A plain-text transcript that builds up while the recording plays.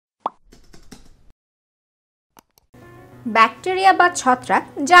Bacteria বা ছত্রাক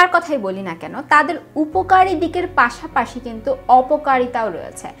যার কথাই বলি না কেন তাদের উপকারী দিকের পাশাপাশি কিন্তু অপকারিতাও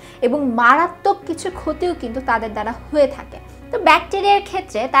রয়েছে এবং মারাত্মক কিছু ক্ষতিও কিন্তু তাদের দ্বারা হয়ে থাকে। তো ব্যাকটেরিয়ার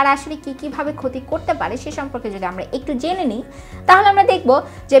ক্ষেত্রে তারা আসলে কিভাবে ক্ষতি করতে পারে সে সম্পর্কে যদি আমরা একটু জেনে নিই তাহলে আমরা দেখব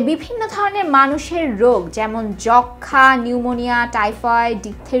যে বিভিন্ন ধরনের মানুষের রোগ যেমন যক্ষা, pneumonia, typhoid,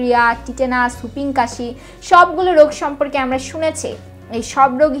 diphtheria, tetanus, whooping কাশি সবগুলো রোগ সম্পর্কে আমরা শুনেছি। এই সব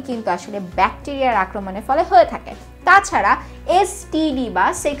রোগই কিন্তু আসলে ব্যাকটেরিয়ার আক্রমণের ফলে হয়ে থাকে। তাছাড়া এসটিডি বা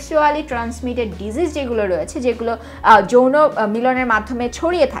সেক্সুয়ালি ট্রান্সমিটেড ডিজিজ যেগুলো রয়েছে, যেগুলো যৌন মিলনের মাধ্যমে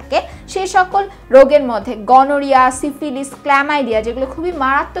ছড়িয়ে থাকে, সেই সকল রোগের মধ্যে গনোরিয়া, সিফিলিস, ক্ল্যামাইডিয়া যেগুলো খুবই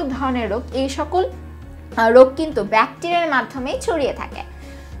মারাত্মক ধরনের রোগ, এই সকল রোগ কিন্তু ব্যাকটেরিয়ার মাধ্যমেই ছড়িয়ে থাকে।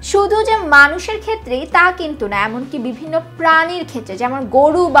 শুধু যে মানুষের ক্ষেত্রেই তা কিন্তু না, এমনকি বিভিন্ন প্রাণীর ক্ষেত্রে যেমন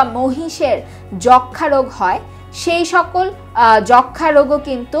গরু বা মহিষের যক্ষা রোগ হয়, সেই সকল যক্ষা রোগও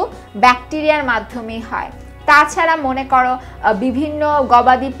কিন্তু ব্যাকটেরিয়ার মাধ্যমেই হয়। তাছাড়া মনে করো বিভিন্ন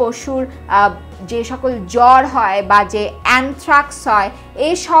গবাদি পশুর যে সকল জ্বর হয় বা যে অ্যানথ্রাক্স হয়,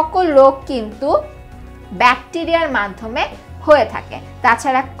 এই সকল রোগ কিন্তু ব্যাকটেরিয়ার মাধ্যমে হয়ে থাকে।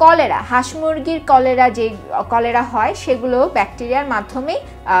 তাছাড়া কলেরা, হাঁস মুরগির কলেরা, যে কলেরা হয় সেগুলো ব্যাকটেরিয়ার মাধ্যমেই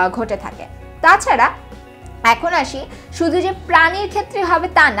ঘটে থাকে। তাছাড়া এখন আসি, শুধু যে প্রাণীর ক্ষেত্রে হবে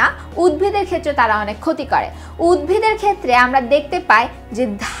তা না, উদ্ভিদের ক্ষেত্রে তারা অনেক ক্ষতি করে। উদ্ভিদের ক্ষেত্রে আমরা দেখতে পাই যে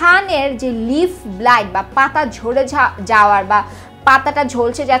ধানের যে লিফ ব্লাইট বা পাতা ঝরে যাওয়ার বা পাতাটা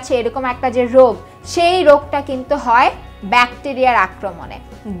ঝলসে যাচ্ছে এরকম একটা যে রোগ, সেই রোগটা কিন্তু হয় ব্যাকটেরিয়ার আক্রমণে।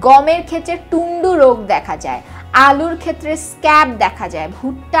 গমের ক্ষেত্রে টুন্ডু রোগ দেখা যায়, আলুর ক্ষেত্রে স্ক্যাব দেখা যায়,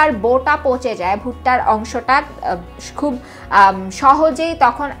 ভুট্টার বোটা পচে যায়, ভুট্টার অংশটা খুব সহজেই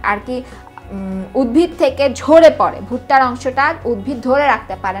তখন আর কি উদ্ভিদ থেকে ঝরে পড়ে, ভুট্টার অংশটা উদ্ভিদ ধরে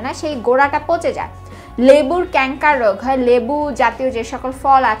রাখতে পারে না, সেই গোড়াটা পচে যায়। লেবুর ক্যাঙ্কার রোগ হয়, লেবু জাতীয় যে সকল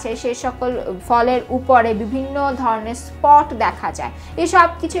ফল আছে সেই সকল ফলের উপরে বিভিন্ন ধরনের স্পট দেখা যায়, এসব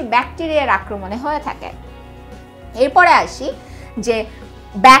কিছু ব্যাকটেরিয়ার আক্রমণে হয়ে থাকে। এরপরে আসি যে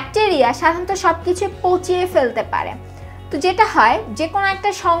ব্যাকটেরিয়া সাধারণত সব কিছু পচিয়ে ফেলতে পারে। তো যেটা হয়, যে কোনো একটা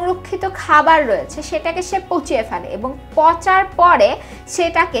সংরক্ষিত খাবার রয়েছে সেটাকে সে পচিয়ে ফেলে এবং পচার পরে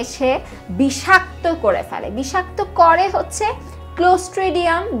সেটাকে সে বিষাক্ত করে ফেলে। বিষাক্ত করে হচ্ছে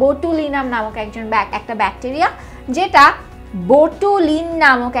ক্লোস্ট্রিডিয়াম বোটুলিনাম নামক একটা ব্যাকটেরিয়া, যেটা বোটুলিন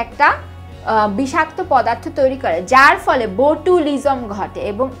নামক একটা বিষাক্ত পদার্থ তৈরি করে, যার ফলে বোটুলিজম ঘটে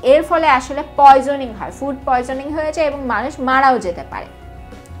এবং এর ফলে আসলে পয়জনিং হয়, ফুড পয়জনিং হয়ে যায় এবং মানুষ মারাও যেতে পারে।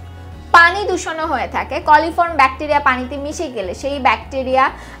 পানি দূষণও হয়ে থাকে, কলিফর্ম ব্যাকটেরিয়া পানিতে মিশে গেলে সেই ব্যাকটেরিয়া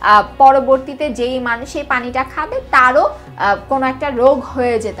পরবর্তীতে যেই মানুষ সেই পানিটা খাবে তারও কোনো একটা রোগ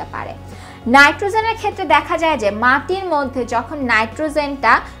হয়ে যেতে পারে। নাইট্রোজেনের ক্ষেত্রে দেখা যায় যে মাটির মধ্যে যখন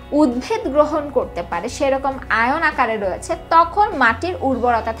নাইট্রোজেনটা উদ্ভিদ গ্রহণ করতে পারে সেরকম আয়ন আকারে রয়েছে, তখন মাটির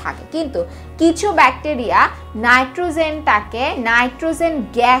উর্বরতা থাকে। কিন্তু কিছু ব্যাকটেরিয়া নাইট্রোজেনটাকে নাইট্রোজেন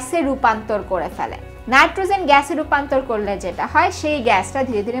গ্যাসে রূপান্তর করে ফেলে। নাইট্রোজেন গ্যাসে রূপান্তর করলে যেটা হয়, সেই গ্যাসটা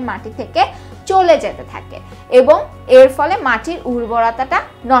ধীরে ধীরে মাটি থেকে চলে যেতে থাকে এবং এর ফলে মাটির উর্বরতাটা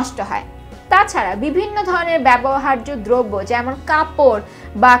নষ্ট হয়। তাছাড়া বিভিন্ন ধরনের ব্যবহার্য দ্রব্য যেমন কাপড়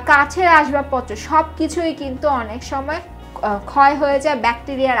বা কাঠের আসবাবপত্র সব কিছুই কিন্তু অনেক সময় ক্ষয় হয়ে যায়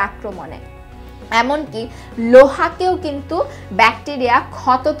ব্যাকটেরিয়ার আক্রমণে। এমনকি লোহাকেও কিন্তু ব্যাকটেরিয়া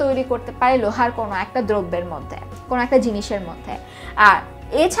ক্ষত তৈরি করতে পারে লোহার কোনো একটা দ্রব্যের মধ্যে, কোনো একটা জিনিসের মধ্যে। আর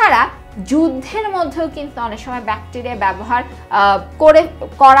এছাড়া যুদ্ধের মধ্যেও কিন্তু অনেক সময় ব্যাকটেরিয়া ব্যবহার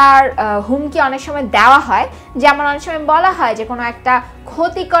করার হুমকি অনেক সময় দেওয়া হয়। যেমন অনেক সময় বলা হয় যে কোনো একটা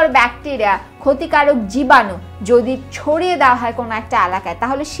ক্ষতিকর ব্যাকটেরিয়া, ক্ষতিকারক জীবাণু যদি ছড়িয়ে দেওয়া হয় কোনো একটা এলাকায়,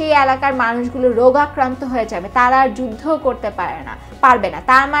 তাহলে সেই এলাকার মানুষগুলো রোগাক্রান্ত হয়ে যাবে, তারা আর যুদ্ধও করতে পারবে না।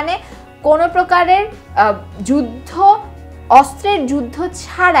 তার মানে কোনো প্রকারের যুদ্ধ, অস্ত্রের যুদ্ধ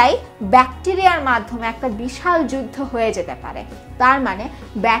ছাড়াই ব্যাকটেরিয়ার মাধ্যমে একটা বিশাল যুদ্ধ হয়ে যেতে পারে। তার মানে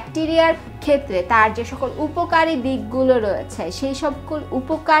ব্যাকটেরিয়ার ক্ষেত্রে তার যে সকল উপকারী দিকগুলো রয়েছে, সেই সকল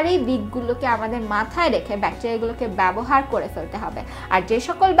উপকারী দিকগুলোকে আমাদের মাথায় রেখে ব্যাকটেরিয়াগুলোকে ব্যবহার করে ফেলতে হবে। আর যে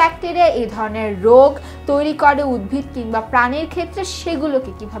সকল ব্যাকটেরিয়া এই ধরনের রোগ তৈরি করে উদ্ভিদ কিংবা প্রাণীর ক্ষেত্রে,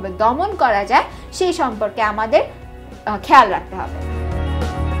 সেগুলোকে কিভাবে দমন করা যায় সেই সম্পর্কে আমাদের খেয়াল রাখতে হবে।